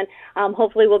process, and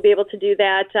hopefully we'll be able to do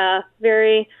that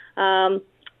very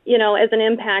as an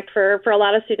impact for a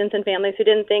lot of students and families who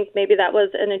didn't think maybe that was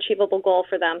an achievable goal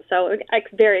for them. So I'm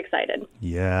very excited.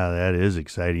 Yeah, that is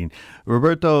exciting.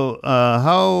 Roberto,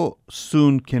 how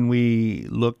soon can we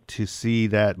look to see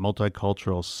that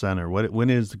multicultural center? When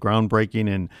is the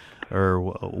groundbreaking, or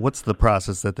what's the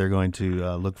process that they're going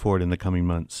to look forward in the coming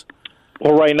months?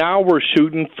 Well, right now we're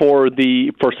shooting for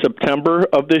September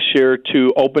of this year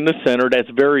to open the center. That's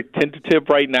very tentative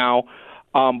right now.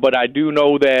 But I do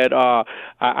know that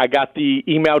I got the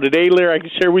email today, Larry. I can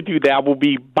share with you that I will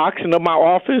be boxing up my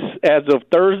office as of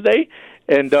Thursday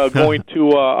and going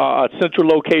to a central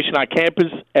location on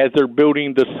campus as they're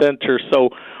building the center.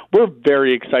 So we're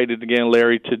very excited again,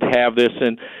 Larry, to have this.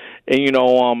 And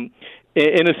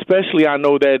especially I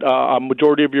know that a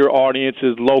majority of your audience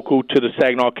is local to the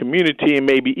Saginaw community and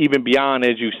maybe even beyond,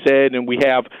 as you said. And we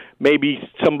have maybe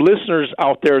some listeners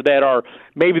out there that are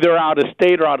maybe they're out of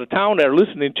state or out of town that are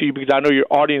listening to you, because I know your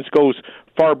audience goes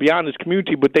far beyond this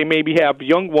community, but they maybe have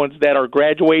young ones that are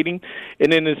graduating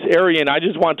and in this area. And I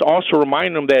just want to also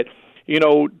remind them that,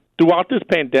 throughout this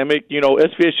pandemic,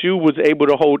 SVSU was able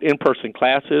to hold in-person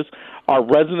classes. Our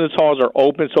residence halls are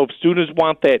open. So if students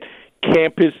want that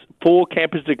full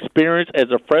campus experience as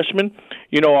a freshman,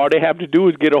 all they have to do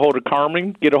is get a hold of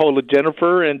Carmen, get a hold of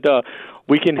Jennifer, and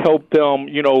we can help them,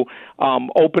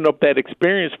 open up that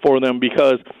experience for them,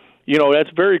 because, that's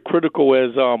very critical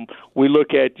as we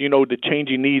look at, the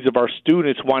changing needs of our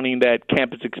students wanting that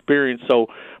campus experience. So,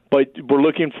 but we're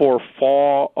looking for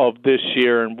fall of this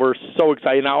year, and we're so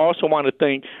excited. And I also want to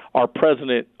thank our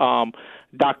president,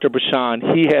 Dr. Bashan.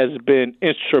 He has been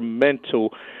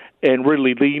instrumental and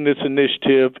really leading this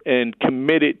initiative and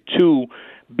committed to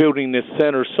building this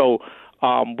center. So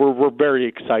we're very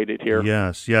excited here.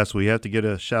 Yes. We have to get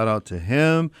a shout out to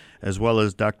him, as well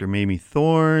as Dr. Mamie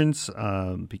Thorns,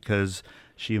 because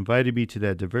she invited me to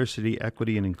that Diversity,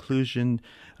 Equity, and Inclusion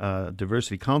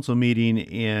Diversity Council meeting,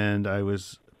 and I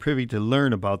was privy to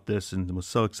learn about this and was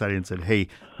so excited and said, hey,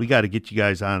 we got to get you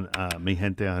guys on Mi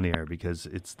Gente on air, because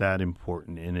it's that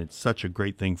important and it's such a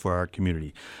great thing for our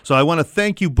community. So I want to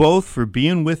thank you both for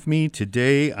being with me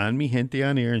today on Mi Gente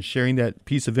on air and sharing that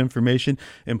piece of information.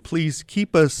 And please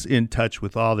keep us in touch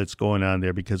with all that's going on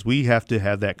there, because we have to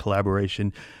have that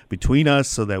collaboration between us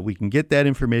so that we can get that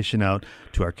information out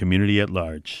to our community at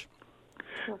large.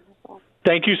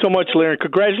 Thank you so much, Larry.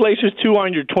 Congratulations, too,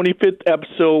 on your 25th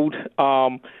episode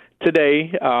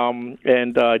today.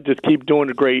 And just keep doing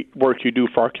the great work you do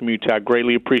for our community. I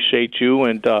greatly appreciate you,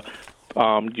 and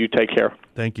you take care.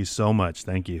 Thank you so much.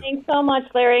 Thank you. Thanks so much,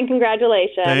 Larry, and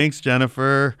congratulations. Thanks,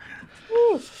 Jennifer.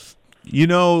 Woo.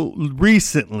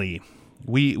 Recently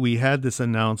we had this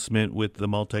announcement with the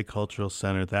Multicultural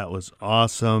Center. That was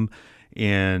awesome.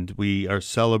 And we are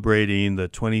celebrating the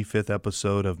 25th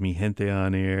episode of Mi Gente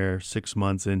on Air, 6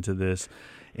 months into this.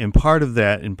 And part of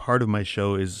that, and part of my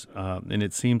show is, and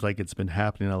it seems like it's been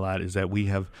happening a lot, is that we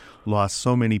have lost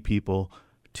so many people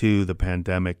to the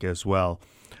pandemic, as well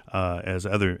as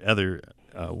other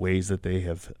ways that they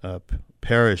have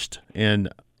perished. And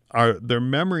their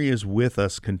memory is with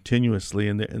us continuously.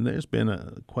 And there's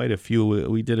been quite a few.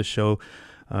 We did a show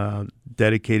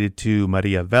dedicated to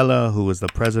Maria Vela, who was the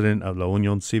president of La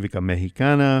Unión Cívica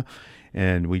Mexicana.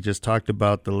 And we just talked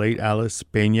about the late Alice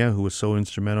Peña, who was so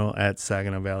instrumental at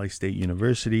Saginaw Valley State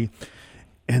University.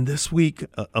 And this week,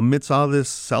 amidst all this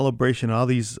celebration, all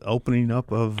these opening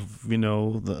up of,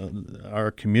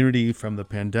 our community from the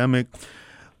pandemic,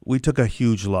 we took a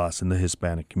huge loss in the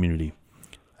Hispanic community.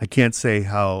 I can't say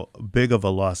how big of a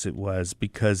loss it was,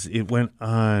 because it went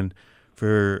on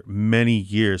for many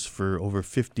years, for over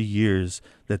 50 years,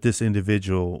 that this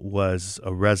individual was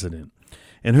a resident.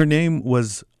 And her name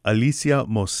was Alicia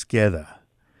Mosqueda.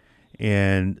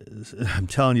 And I'm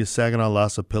telling you, Saginaw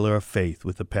lost a pillar of faith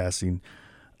with the passing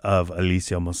of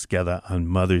Alicia Mosqueda on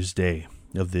Mother's Day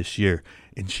of this year.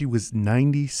 And she was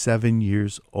 97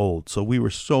 years old. So we were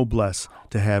so blessed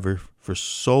to have her for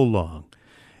so long.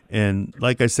 And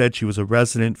like I said, she was a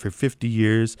resident for 50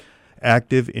 years,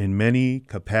 active in many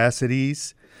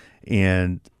capacities,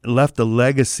 and left a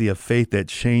legacy of faith that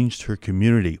changed her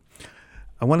community.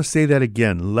 I want to say that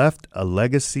again, left a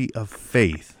legacy of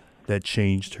faith that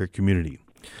changed her community.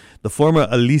 The former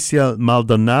Alicia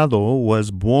Maldonado was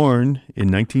born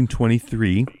in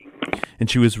 1923, and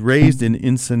she was raised in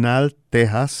Ensenada,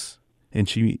 Texas, and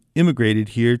she immigrated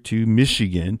here to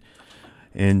Michigan,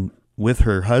 and with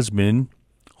her husband,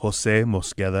 Jose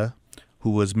Mosqueda,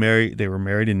 who was married. They were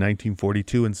married in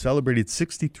 1942 and celebrated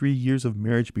 63 years of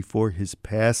marriage before his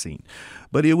passing.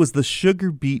 But it was the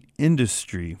sugar beet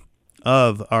industry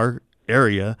of our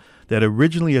area that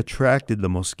originally attracted the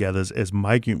Mosquedas as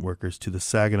migrant workers to the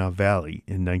Saginaw Valley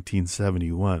in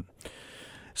 1971.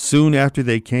 Soon after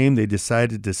they came, they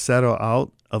decided to settle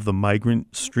out of the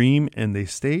migrant stream, and they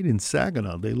stayed in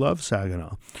Saginaw. They love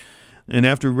Saginaw. And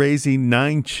after raising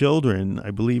 9 children,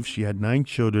 I believe she had 9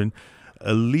 children,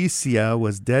 Alicia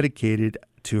was dedicated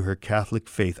to her Catholic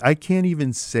faith. I can't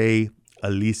even say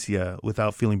Alicia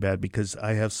without feeling bad because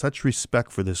I have such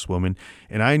respect for this woman,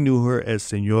 and I knew her as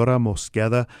Senora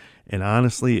Mosqueda, and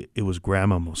honestly, it was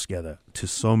Grandma Mosqueda to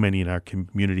so many in our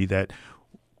community that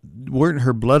weren't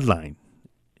her bloodline.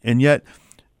 And yet,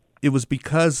 it was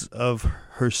because of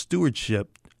her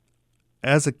stewardship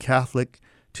as a Catholic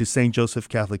to St. Joseph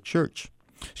Catholic Church.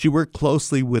 She worked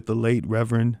closely with the late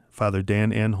Reverend Father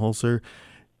Dan Anholzer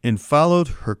and followed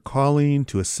her calling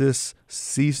to assist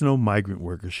seasonal migrant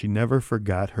workers. She never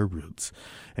forgot her roots,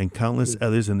 and countless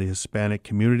others in the Hispanic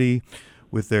community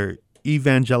with their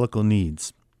evangelical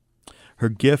needs. Her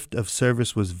gift of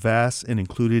service was vast and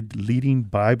included leading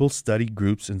Bible study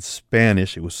groups in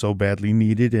Spanish. It was so badly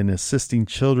needed, and assisting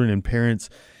children and parents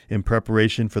in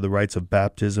preparation for the rites of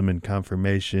baptism and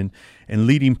confirmation, and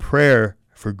leading prayer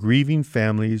for grieving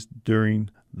families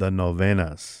during the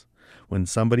novenas. When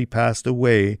somebody passed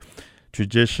away,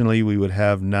 traditionally we would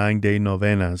have 9-day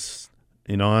novenas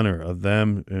in honor of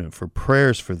them, for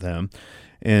prayers for them.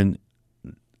 And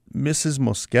Mrs.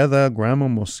 Mosqueda, Grandma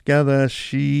Mosqueda,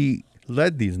 she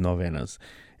led these novenas,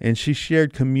 and she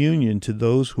shared communion to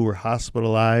those who were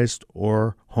hospitalized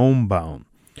or homebound.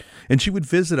 And she would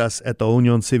visit us at the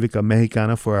Unión Cívica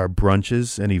Mexicana for our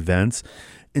brunches and events,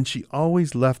 and she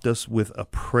always left us with a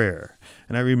prayer.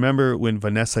 And I remember when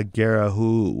Vanessa Guerra,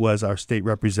 who was our state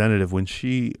representative, when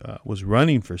she was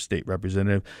running for state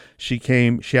representative, she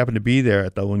happened to be there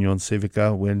at the Unión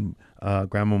Cívica when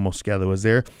Grandma Mosqueda was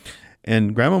there.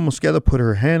 And Grandma Mosqueda put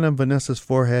her hand on Vanessa's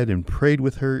forehead and prayed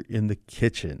with her in the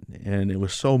kitchen. And it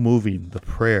was so moving, the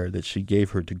prayer that she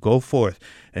gave her to go forth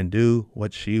and do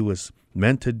what she was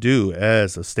meant to do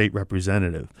as a state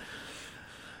representative.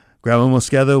 Grandma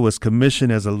Mosqueda was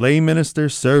commissioned as a lay minister,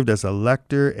 served as a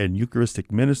lector and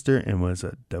Eucharistic minister, and was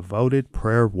a devoted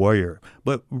prayer warrior.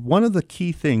 But one of the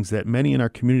key things that many in our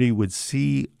community would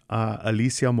see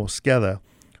Alicia Mosqueda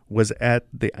was at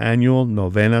the annual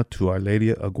novena to Our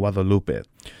Lady of Guadalupe.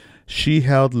 She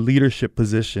held leadership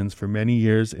positions for many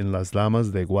years in Las Damas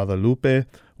de Guadalupe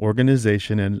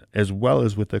organization, and as well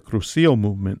as with the Crucillo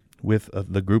movement with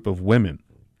the group of women.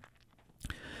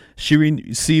 She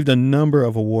received a number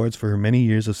of awards for her many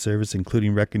years of service,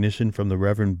 including recognition from the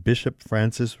Reverend Bishop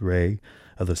Francis Ray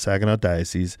of the Saginaw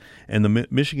Diocese and the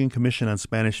Michigan Commission on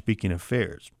Spanish-Speaking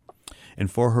Affairs.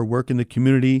 And for her work in the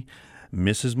community,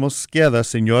 Mrs. Mosqueda,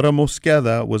 Senora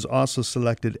Mosqueda, was also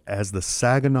selected as the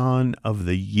Saginaw of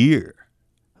the Year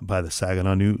by the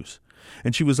Saginaw News.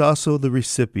 And she was also the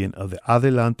recipient of the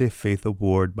Adelante Faith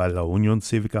Award by La Unión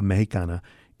Cívica Mexicana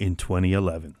in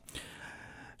 2011.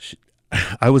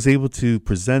 I was able to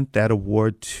present that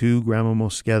award to Grandma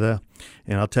Mosqueda,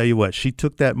 and I'll tell you what, she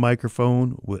took that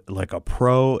microphone like a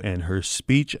pro, and her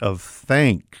speech of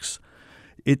thanks,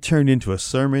 it turned into a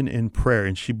sermon and prayer,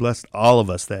 and she blessed all of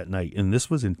us that night. And this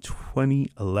was in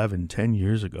 2011, 10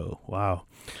 years ago.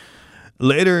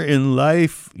 Later in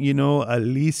life,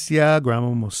 Alicia, Grandma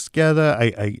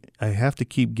Mosqueda, I have to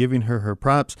keep giving her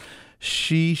props.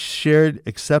 She shared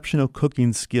exceptional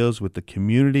cooking skills with the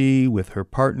community, with her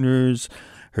partners,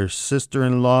 her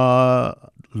sister-in-law,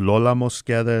 Lola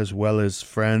Mosqueda, as well as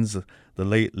friends, the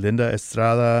late Linda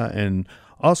Estrada, and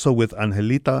also with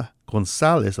Angelita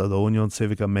Gonzalez of the Unión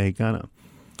Cívica Mexicana.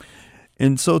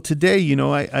 And so today,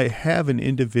 I have an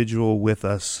individual with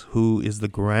us who is the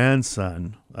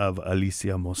grandson of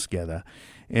Alicia Mosqueda.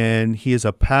 And he is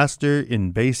a pastor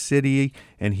in Bay City,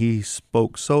 and he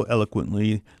spoke so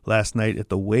eloquently last night at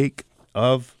the wake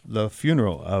of the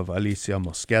funeral of Alicia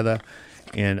Mosqueda,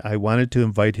 and I wanted to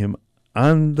invite him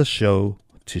on the show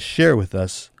to share with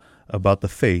us about the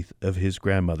faith of his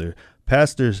grandmother,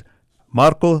 Pastor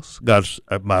Marcos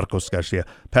Garcia,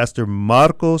 Pastor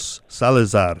Marcos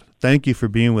Salazar. Thank you for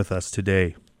being with us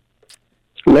today.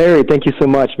 Larry, thank you so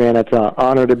much, man. It's an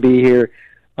honor to be here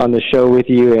on the show with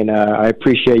you, and I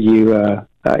appreciate you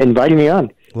inviting me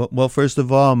on. Well, first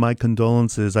of all, my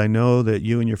condolences. I know that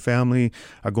you and your family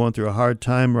are going through a hard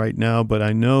time right now, but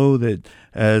I know that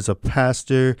as a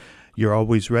pastor, you're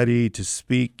always ready to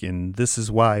speak, and this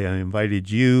is why I invited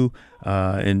you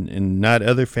and not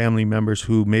other family members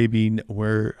who maybe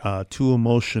were too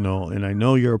emotional. And I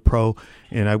know you're a pro,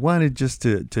 and I wanted just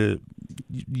to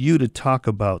talk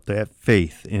about that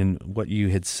faith and what you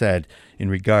had said in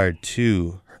regard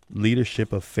to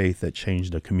leadership of faith that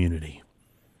changed a community.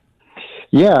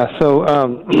 Yeah, so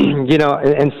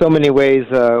in so many ways,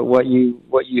 what you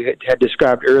had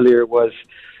described earlier was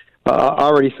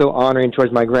already so honoring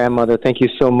towards my grandmother. Thank you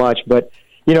so much. But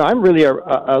I'm really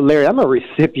Larry. I'm a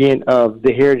recipient of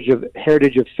the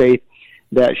heritage of faith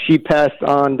that she passed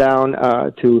on down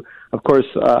to, of course,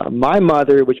 my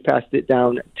mother, which passed it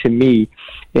down to me.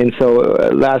 And so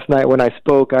last night when I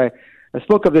spoke, I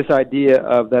spoke of this idea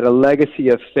of that a legacy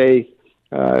of faith.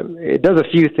 It does a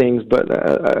few things, but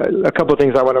a couple of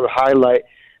things I want to highlight.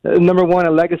 Number one,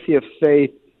 a legacy of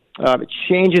faith, it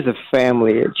changes a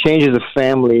family. It changes a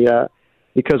family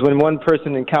because when one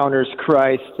person encounters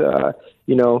Christ, that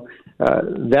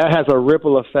has a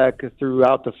ripple effect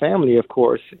throughout the family, of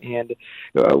course. And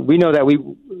we know that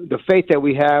the faith that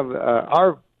we have,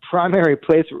 our primary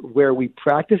place where we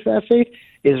practice that faith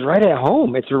is right at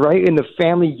home. It's right in the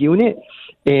family unit.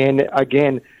 And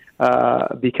again,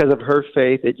 because of her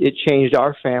faith, it changed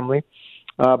our family.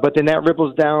 But then that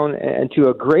ripples down into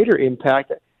a greater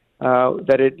impact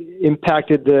that it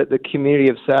impacted the community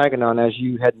of Saginaw. As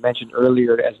you had mentioned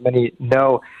earlier, as many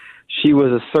know, she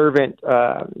was a servant.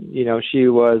 She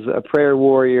was a prayer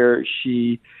warrior.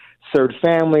 She served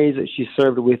families. She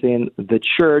served within the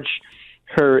church.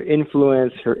 Her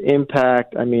influence, her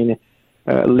impact,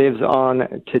 lives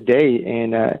on today.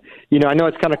 And, I know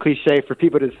it's kind of cliche for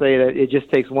people to say that it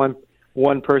just takes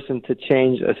one person to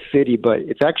change a city, but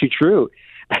it's actually true.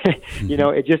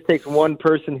 It just takes one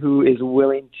person who is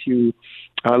willing to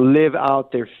live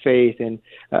out their faith. And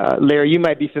Larry, you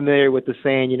might be familiar with the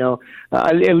saying,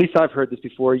 at least I've heard this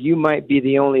before, you might be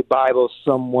the only Bible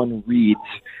someone reads,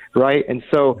 right? And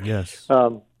so, yes.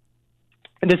 And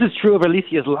this is true of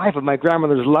Alicia's life, of my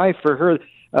grandmother's life. For her,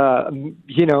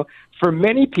 for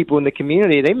many people in the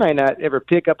community, they might not ever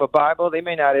pick up a Bible. They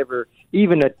may not ever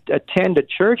even attend a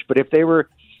church. But if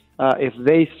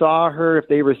they saw her, if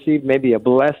they received maybe a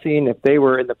blessing, if they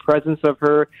were in the presence of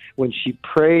her when she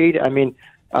prayed,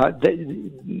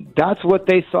 that's what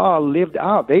they saw lived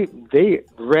out. They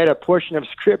read a portion of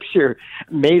Scripture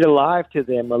made alive to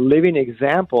them, a living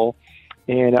example.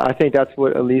 And I think that's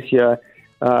what Alicia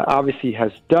obviously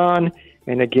has done.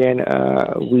 And again,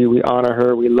 we honor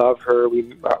her, we love her,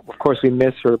 of course we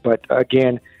miss her, but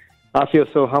again, I feel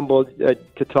so humbled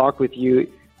to talk with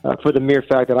you for the mere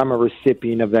fact that I'm a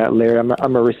recipient of that, Larry.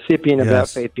 I'm a recipient of that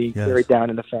faith being carried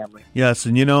down in the family. Yes,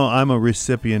 and I'm a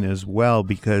recipient as well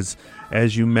because,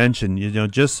 as you mentioned,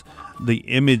 just the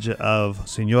image of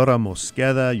Senora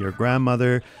Mosqueda, your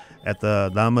grandmother, at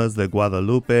the Damas de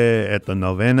Guadalupe, at the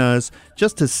novenas,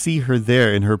 just to see her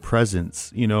there in her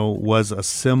presence, was a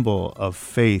symbol of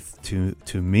faith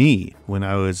to me when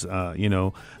I was,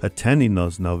 attending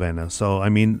those novenas. So,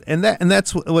 and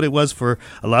that's what it was for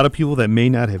a lot of people that may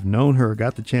not have known her or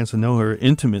got the chance to know her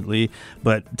intimately,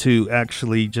 but to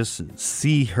actually just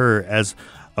see her as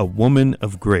a woman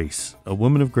of grace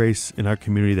in our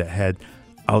community that had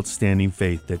outstanding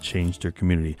faith that changed her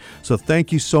community. So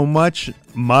thank you so much,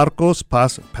 Marcos,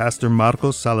 Pastor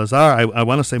Marcos Salazar. I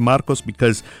want to say Marcos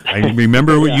because I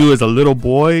remember you as a little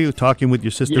boy talking with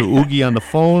your sister Oogie on the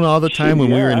phone all the time when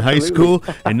we were in high school,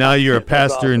 and now you're a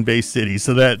pastor awesome. In Bay City.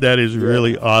 So that is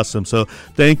really awesome. So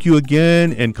thank you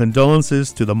again, and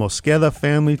condolences to the Mosqueda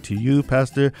family, to you,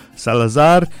 Pastor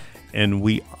Salazar, and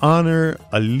we honor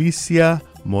Alicia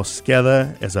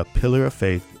Mosqueda as a pillar of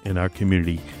faith in our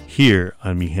community here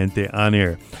on Mi Gente On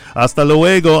Air. Hasta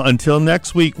luego. Until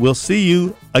next week, we'll see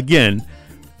you again.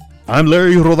 I'm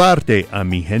Larry Rodarte on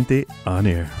Mi Gente On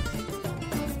Air.